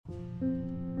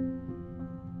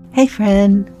Hey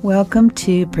friend, welcome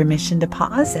to Permission to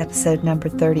Pause, episode number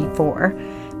 34.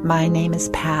 My name is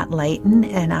Pat Layton,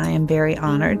 and I am very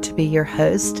honored to be your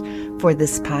host for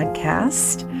this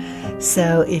podcast.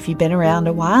 So if you've been around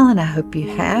a while, and I hope you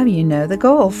have, you know the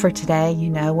goal for today. You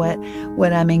know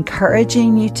what I'm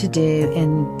encouraging you to do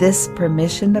in this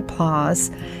Permission to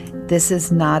Pause. This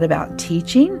is not about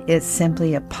teaching. It's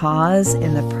simply a pause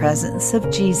in the presence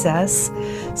of Jesus.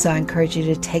 So I encourage you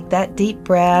to take that deep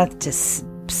breath, to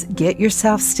get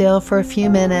yourself still for a few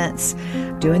minutes,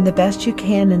 doing the best you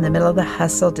can in the middle of the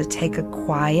hustle to take a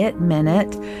quiet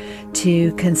minute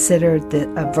to consider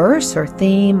a verse or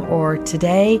theme, or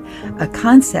today a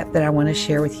concept that I want to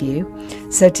share with you.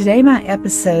 So today my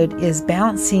episode is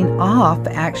bouncing off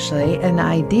actually an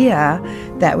idea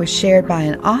that was shared by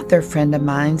an author friend of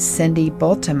mine, Cindy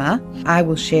Bultema. I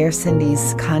will share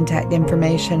Cindy's contact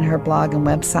information, her blog and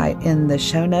website in the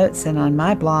show notes and on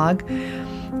my blog.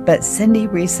 But Cindy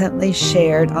recently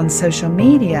shared on social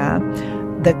media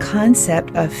the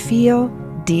concept of feel,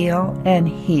 deal, and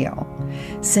heal.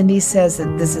 Cindy says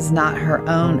that this is not her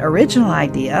own original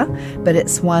idea, but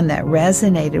it's one that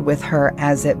resonated with her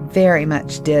as it very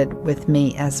much did with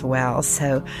me as well.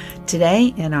 So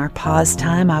today in our pause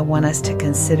time, I want us to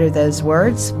consider those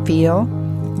words, feel,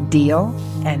 deal,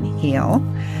 and heal.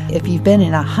 If you've been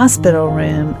in a hospital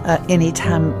room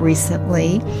anytime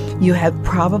recently, you have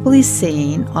probably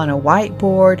seen on a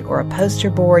whiteboard or a poster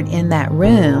board in that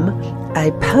room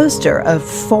a poster of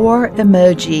 4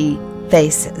 emoji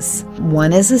faces.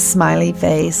 One is a smiley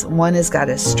face, one has got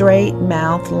a straight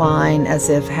mouth line as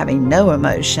if having no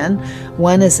emotion,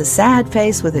 one is a sad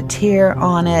face with a tear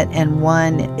on it, and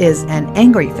one is an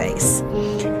angry face.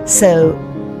 So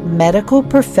medical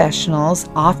professionals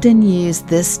often use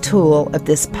this tool of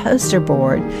this poster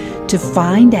board to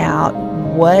find out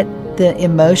what the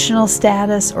emotional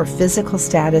status or physical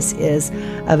status is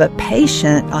of a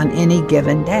patient on any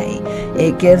given day.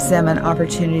 It gives them an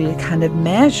opportunity to kind of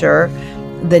measure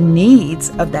the needs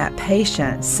of that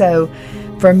patient. So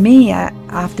for me, I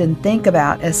often think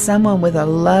about, as someone with a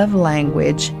love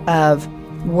language of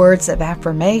words of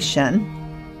affirmation,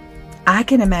 I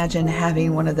can imagine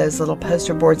having one of those little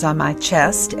poster boards on my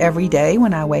chest every day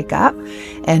when I wake up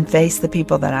and face the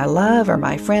people that I love, or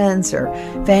my friends or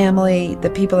family, the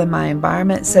people in my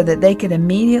environment, so that they could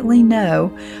immediately know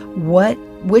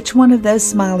which one of those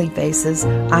smiley faces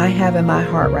I have in my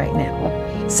heart right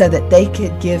now, so that they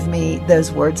could give me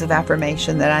those words of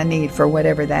affirmation that I need for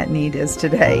whatever that need is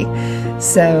today.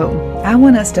 So I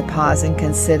want us to pause and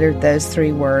consider those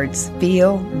 3 words,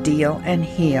 feel, deal, and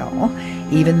heal.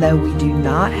 Even though we do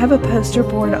not have a poster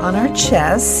board on our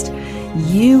chest,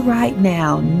 you right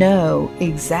now know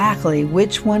exactly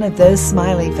which one of those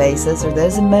smiley faces or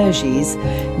those emojis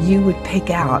you would pick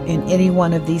out in any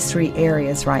one of these 3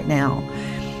 areas right now.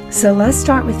 So let's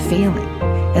start with feeling,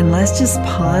 and let's just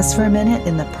pause for a minute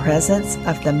in the presence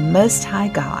of the Most High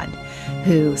God,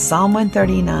 who Psalm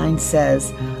 139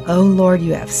 says, "O Lord,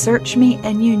 you have searched me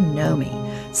and you know me."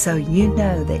 So you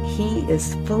know that He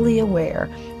is fully aware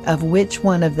of which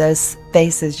one of those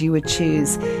faces you would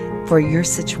choose for your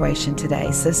situation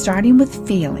today. So starting with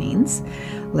feelings,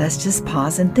 let's just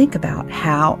pause and think about,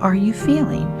 how are you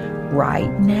feeling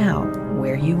right now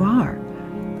where you are?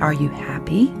 Are you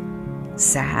happy,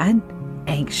 sad,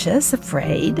 anxious,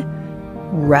 afraid,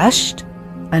 rushed,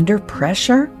 under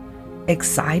pressure,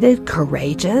 excited,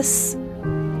 courageous?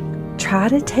 Try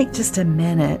to take just a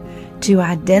minute to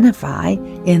identify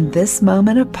in this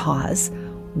moment of pause,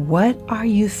 what are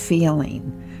you feeling?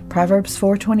 Proverbs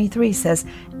 4:23 says,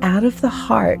 out of the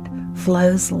heart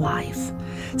flows life.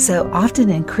 So often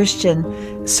in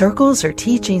Christian circles or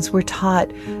teachings, we're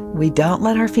taught we don't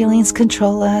let our feelings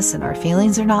control us, and our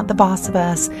feelings are not the boss of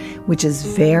us, which is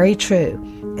very true.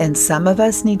 And some of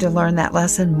us need to learn that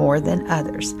lesson more than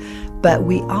others. But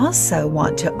we also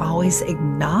want to always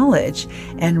acknowledge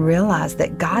and realize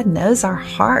that God knows our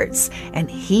hearts, and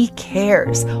He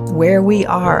cares where we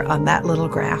are on that little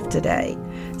graph today.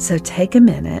 So take a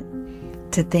minute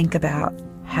to think about,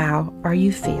 how are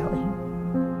you feeling?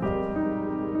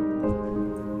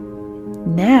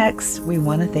 Next, we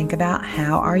want to think about,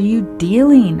 how are you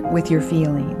dealing with your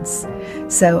feelings?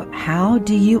 So how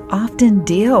do you often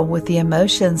deal with the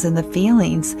emotions and the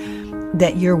feelings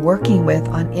that you're working with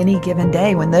on any given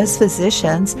day? When those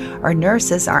physicians or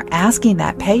nurses are asking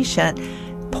that patient,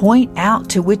 point out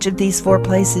to which of these 4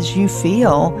 places you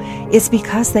feel, it's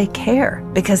because they care,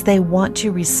 because they want to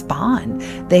respond.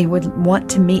 They would want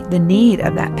to meet the need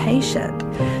of that patient.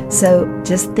 So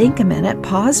just think a minute,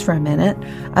 pause for a minute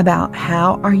about,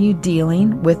 how are you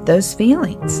dealing with those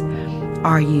feelings?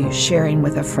 Are you sharing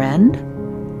with a friend?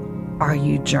 Are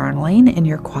you journaling in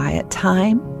your quiet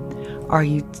time? Are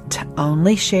you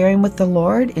only sharing with the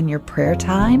Lord in your prayer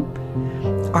time?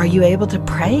 Are you able to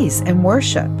praise and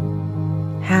worship?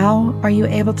 How are you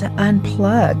able to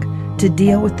unplug to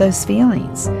deal with those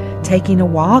feelings? Taking a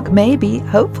walk, maybe,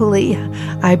 hopefully,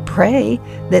 I pray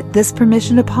that this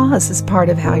permission to pause is part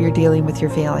of how you're dealing with your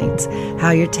feelings,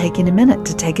 how you're taking a minute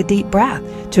to take a deep breath,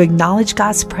 to acknowledge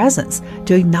God's presence,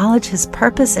 to acknowledge His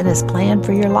purpose and His plan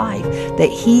for your life, that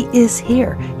He is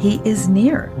here, He is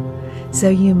near. So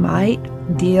you might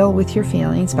deal with your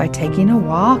feelings by taking a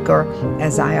walk, or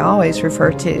as I always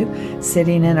refer to,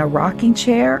 sitting in a rocking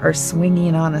chair or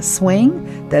swinging on a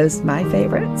swing. Those are my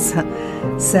favorites.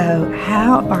 So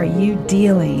how are you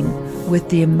dealing with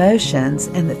the emotions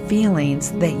and the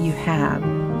feelings that you have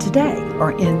today,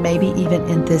 or in maybe even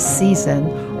in this season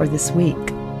or this week?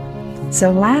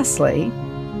 So lastly,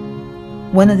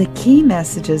 one of the key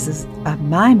messages of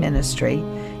my ministry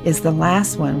is the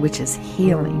last one, which is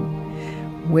healing.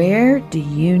 Where do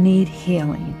you need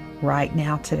healing right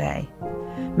now today?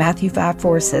 Matthew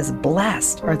 5:4 says,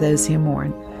 "Blessed are those who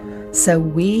mourn." So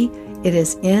it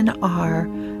is in our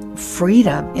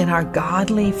freedom, in our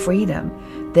godly freedom,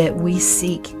 that we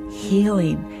seek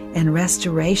healing and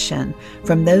restoration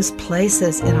from those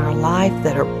places in our life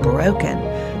that are broken,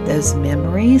 those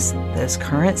memories, those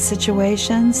current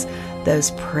situations,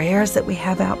 those prayers that we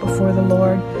have out before the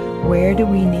Lord. Where do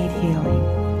we need healing?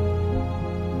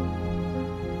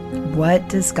 What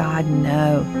does God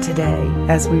know today,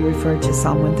 as we refer to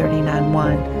Psalm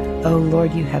 139:1? "O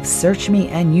Lord, you have searched me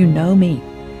and you know me."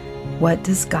 What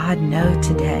does God know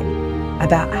today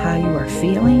about how you are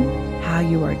feeling, how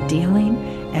you are dealing,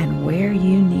 and where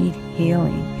you need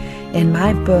healing? In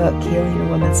my book, Healing a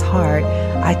Woman's Heart,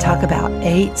 I talk about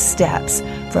 8 steps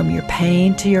from your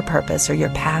pain to your purpose, or your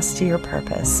past to your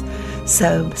purpose.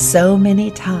 So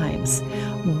many times,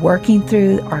 working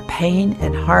through our pain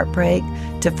and heartbreak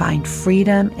to find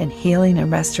freedom and healing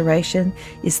and restoration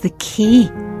is the key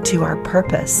to our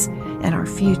purpose and our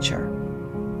future.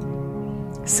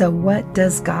 So what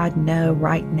does God know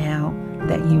right now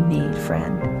that you need,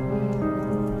 friend?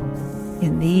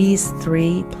 In these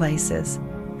 3 places: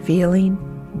 feeling,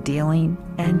 dealing,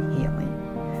 and healing.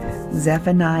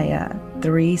 Zephaniah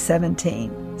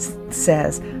 3:17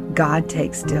 says, "God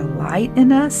takes delight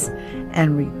in us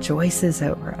and rejoices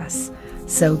over us."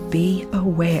 So be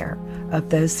aware of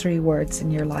those 3 words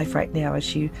in your life right now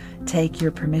as you take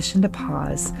your permission to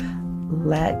pause.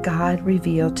 Let God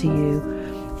reveal to you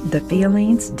the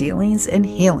feelings, dealings, and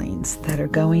healings that are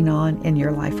going on in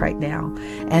your life right now.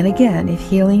 And again, if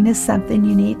healing is something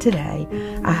you need today,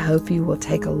 I hope you will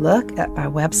take a look at my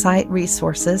website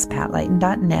resources,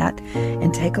 patlayton.net,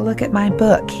 and take a look at my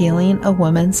book, Healing a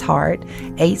Woman's Heart,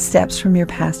 8 Steps from Your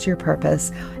Past to Your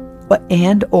Purpose,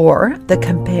 and or the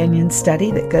companion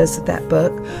study that goes with that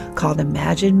book called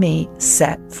Imagine Me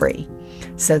Set Free.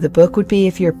 So the book would be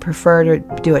if you prefer to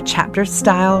do a chapter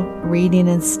style reading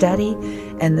and study,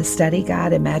 and the study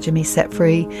guide, Imagine Me Set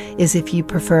Free, is if you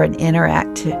prefer an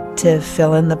to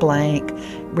fill in the blank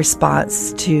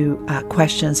response to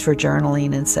questions for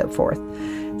journaling and so forth.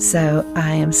 So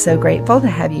I am so grateful to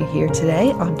have you here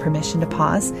today on Permission to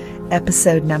Pause,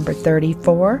 episode number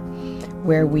 34,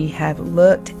 where we have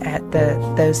looked at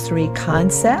those 3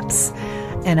 concepts.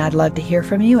 And I'd love to hear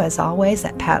from you, as always,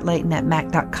 at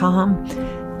patlayton@mac.com.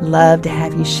 Love to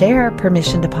have you share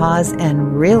Permission to Pause,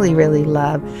 and really, really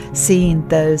love seeing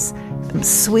those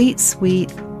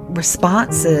sweet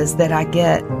responses that I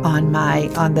get on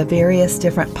the various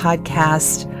different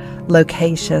podcast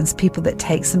locations, people that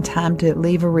take some time to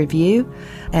leave a review.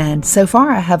 And so far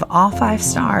I have all 5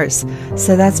 stars.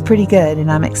 So that's pretty good,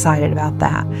 and I'm excited about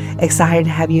that. Excited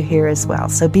to have you here as well.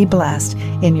 So be blessed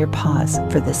in your pause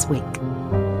for this week.